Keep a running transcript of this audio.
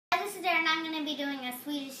and I'm going to be doing a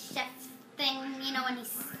Swedish chef thing, you know, when he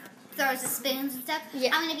throws the spoons and stuff.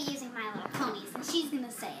 Yeah. I'm going to be using My Little Ponies, and she's going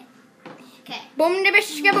to say it. Okay. Boom da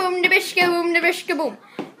bishka, boom da bishka, boom da bishka, boom.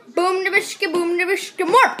 Boom da bishka, boom da bishka,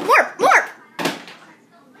 morp, morp, morp.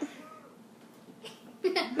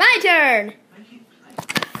 My turn.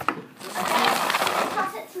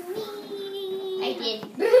 Toss it to me. I did.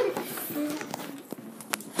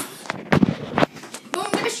 Boom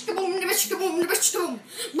da bishka, boom da bishka, boom da bishka, boom.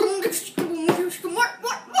 Boom da bishka, boom da bishka, morp,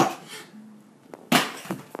 morp, morp.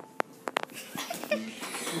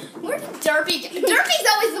 Where did Derpy go? Derpy's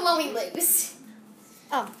always the one we lose.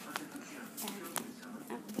 Oh.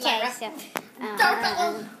 Okay, so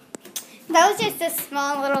that was just a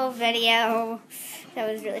small little video. That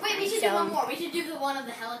was really Wait, funny. we should do one more. We should do the one of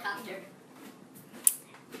the helicopter.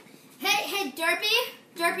 Hey, Derpy?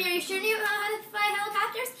 Derpy, are you sure you know how to fly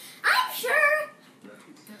helicopters? I'm sure.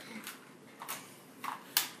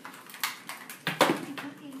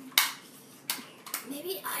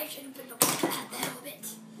 Maybe I should have been the one that had that a bit.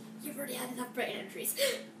 You've already had enough brain entries.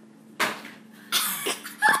 I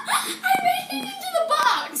made it into the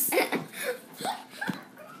box.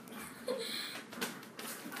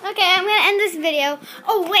 Okay, I'm gonna end this video.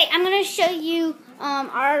 Oh wait, I'm gonna show you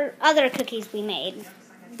our other cookies we made.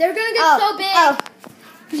 They're gonna get so big. Oh,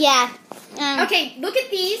 yeah. Okay, look at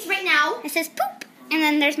these right now. It says poop, and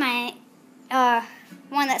then there's my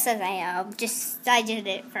one that says I did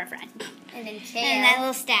it for a friend. And then KL. And that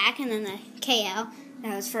little stack, and then the KL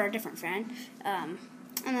that was for a different friend. And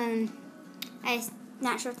then I'm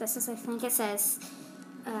not sure if this is. I think it says.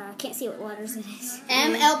 Can't see what letters it is.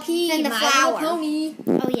 MLP. And the My flower. Little Pony.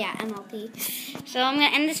 Oh yeah, MLP. So I'm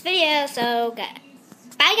gonna end this video. So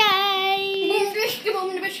bye guys.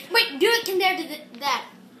 Wait, do it compared to that.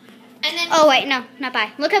 And then. Oh wait, no, not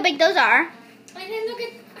bye. Look how big those are. And then look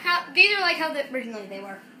at how these are like how originally they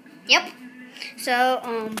were. Yep. So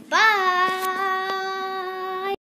bye.